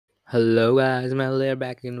Hello guys, Mehul here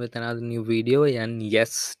back in with another new video, and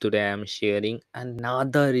yes, today I'm sharing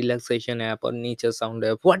another relaxation app or nature sound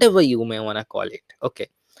app, whatever you may wanna call it. Okay,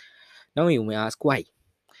 now you may ask why.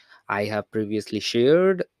 I have previously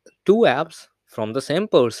shared two apps from the same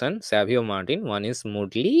person, Savio Martin. One is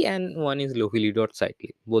Moodly and one is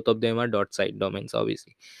Lohili.site. Both of them are .site domains,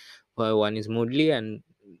 obviously. One is Moodly and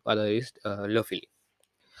other is Lohili.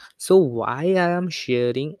 So why I am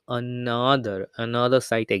sharing another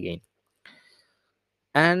site again?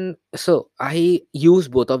 And so I use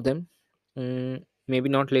both of them. Maybe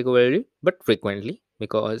not regularly but frequently,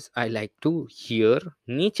 because I like to hear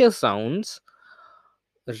nature sounds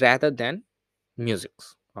rather than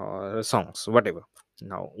musics or songs, whatever.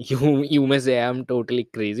 Now you may say I'm totally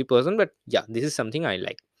crazy person, but yeah, this is something I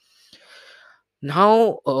like.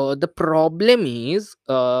 Now the problem is,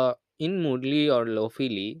 in Moodly or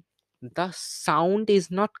Lofili, the sound is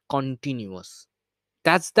not continuous.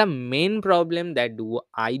 That's the main problem that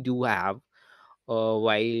I do have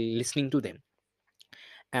while listening to them.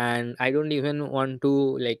 And I don't even want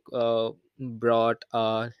to brought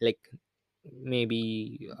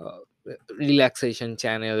maybe relaxation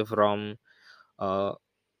channel uh,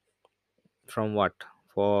 from what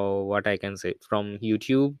I can say, from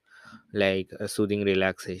YouTube, like a soothing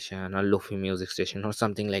relaxation or lofi music station or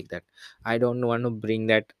something like that. I don't want to bring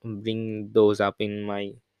those up in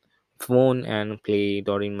my phone and play it,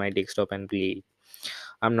 or in my desktop and play it.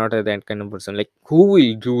 I'm not that kind of person. Like, who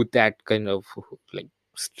will do that kind of like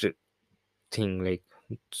thing? Like,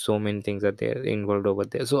 so many things are there involved over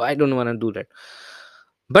there, so I don't want to do that.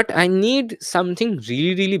 But I need something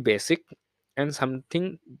really really basic, and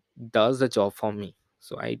something does the job for me.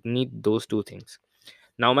 So I need those two things.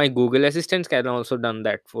 Now my Google Assistant can also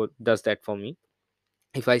does that for me.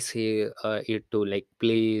 If I say it to like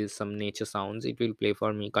play some nature sounds, it will play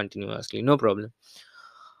for me continuously, no problem.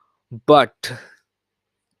 But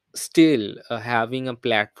still, having a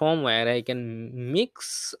platform where I can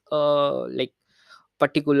mix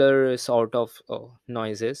particular sort of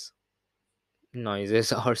noises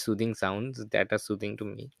or soothing sounds that are soothing to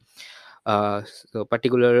me, so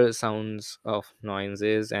particular sounds of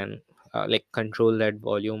noises, and like control that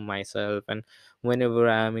volume myself. And whenever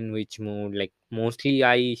I am in which mood, like mostly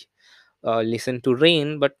I listen to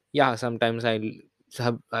rain, but yeah, sometimes I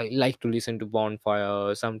like to listen to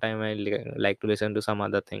bonfire. Sometimes like to listen to some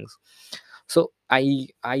other things. So I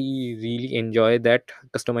really enjoy that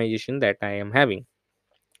customization that I am having.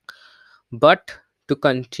 But to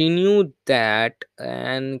continue that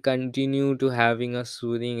and continue to having a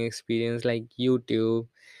soothing experience like YouTube,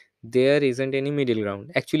 there isn't any middle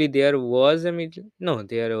ground. Actually, there was a middle. No,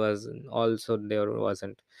 there wasn't,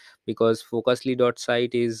 because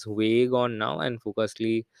Focusly.site is way gone now, and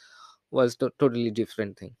Focusly was totally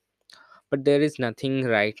different thing. But there is nothing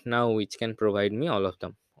right now which can provide me all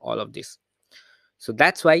of this. So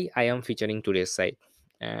that's why I am featuring today's site,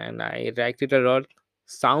 and I liked it a lot.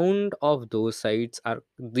 Sound of those sites are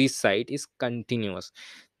this site is continuous.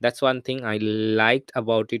 That's one thing I liked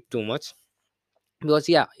about it too much, because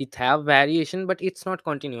yeah, it have variation, but it's not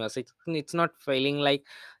continuous. It's not feeling like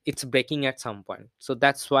it's breaking at some point. So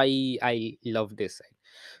that's why I love this site.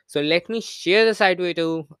 So let me share the site with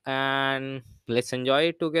you, and let's enjoy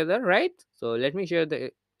it together, right? So let me share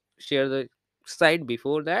the site.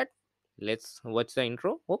 Before that, let's watch the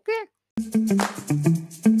intro. Okay.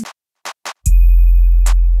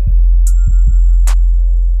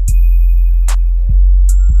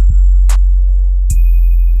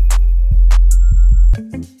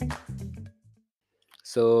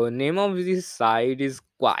 So name of this site is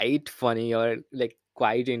quite funny, or like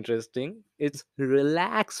quite interesting. It's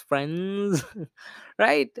Relax Friends,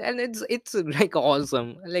 right? And it's like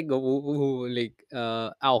awesome. Like okay,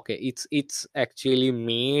 it's actually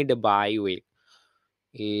made by, wait,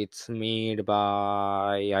 it's made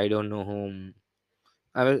by, I don't know whom.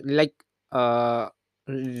 I was like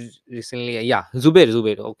recently, yeah,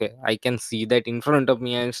 Zubair. Okay, I can see that in front of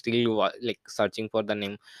me. I'm still like searching for the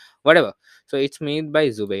name, whatever. So it's made by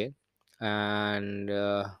Zubair, and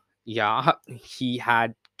yeah, he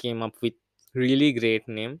had came up with really great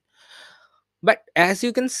name. But as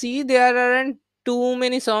you can see, there aren't too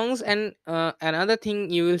many songs. And another thing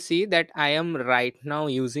you will see, that I am right now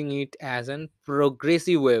using it as an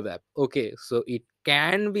progressive web app. Okay, so it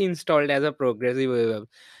can be installed as a progressive web app.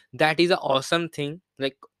 That is an awesome thing,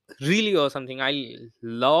 like really awesome thing. I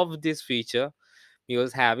love this feature,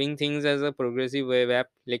 because having things as a progressive web app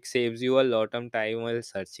like saves you a lot of time while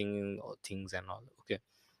searching things and all. Okay,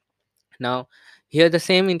 now here the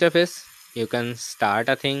same interface. You can start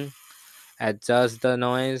a thing, adjust the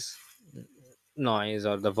noise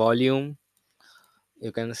or the volume.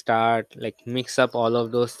 You can start like mix up all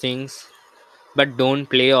of those things, but don't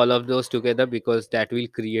play all of those together because that will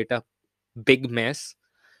create a big mess.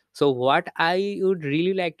 So what I would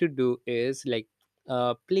really like to do is like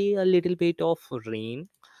play a little bit of rain,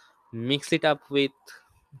 mix it up with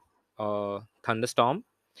thunderstorm,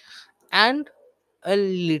 and a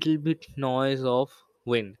little bit noise of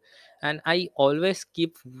wind. And I always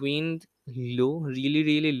keep wind low, really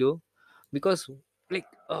really low, because like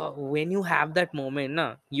when you have that moment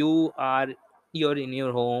na, you're in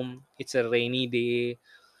your home, it's a rainy day,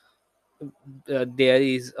 there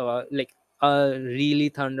is like a really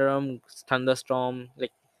thunderstorm,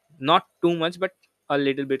 like not too much but a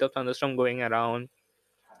little bit of thunderstorm going around.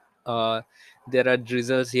 uh there are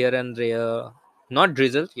drizzles here and there, not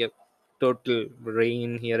drizzles, yeah, total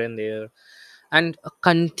rain here and there, and a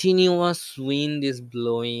continuous wind is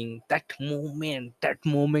blowing. That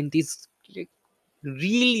moment is like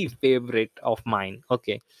really favorite of mine.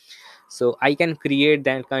 Okay, so I can create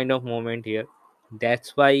that kind of moment here.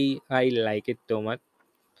 That's why I like it so much.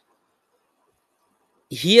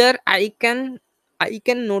 Here I can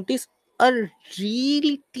notice a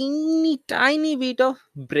really teeny tiny bit of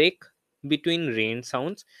break between rain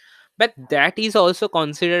sounds, but that is also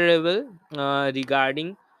considerable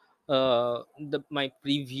regarding my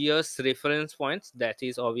previous reference points, that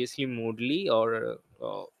is obviously moodly or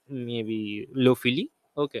maybe lofily.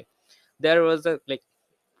 Okay, there was a like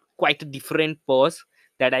quite a different pause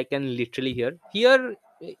that I can literally hear. Here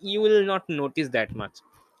you will not notice that much.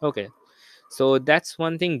 Okay, so that's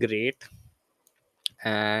one thing great,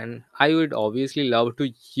 and I would obviously love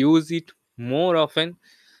to use it more often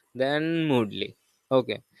than Moodly.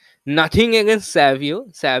 Okay, nothing against Savio.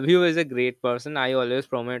 Savio is a great person. I always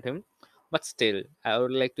promote him, but still, I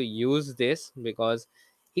would like to use this because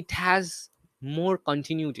it has more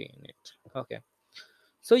continuity in it. Okay,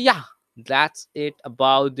 so yeah, that's it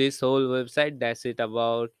about this whole website. That's it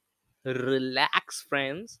about Relax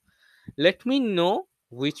Friends. Let me know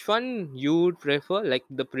which one you would prefer, like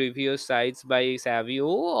the previous sites by Savio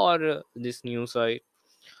or this new site.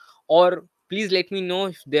 Or please let me know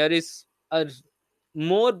if there is a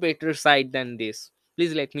more better site than this.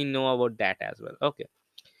 Please let me know about that as well. Okay.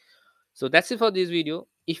 So that's it for this video.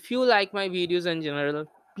 If you like my videos in general,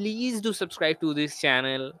 please do subscribe to this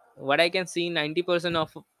channel. What I can see, 90%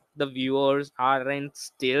 of the viewers aren't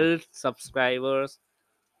still subscribers.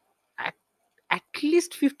 At, at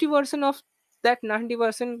least 50% of that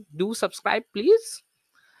 90% do subscribe, please.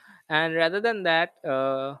 And rather than that,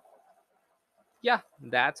 yeah,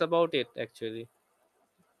 that's about it actually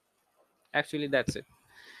that's it.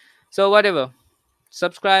 So whatever,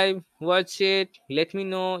 subscribe, watch it, let me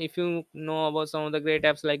know if you know about some of the great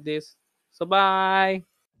apps like this. So bye.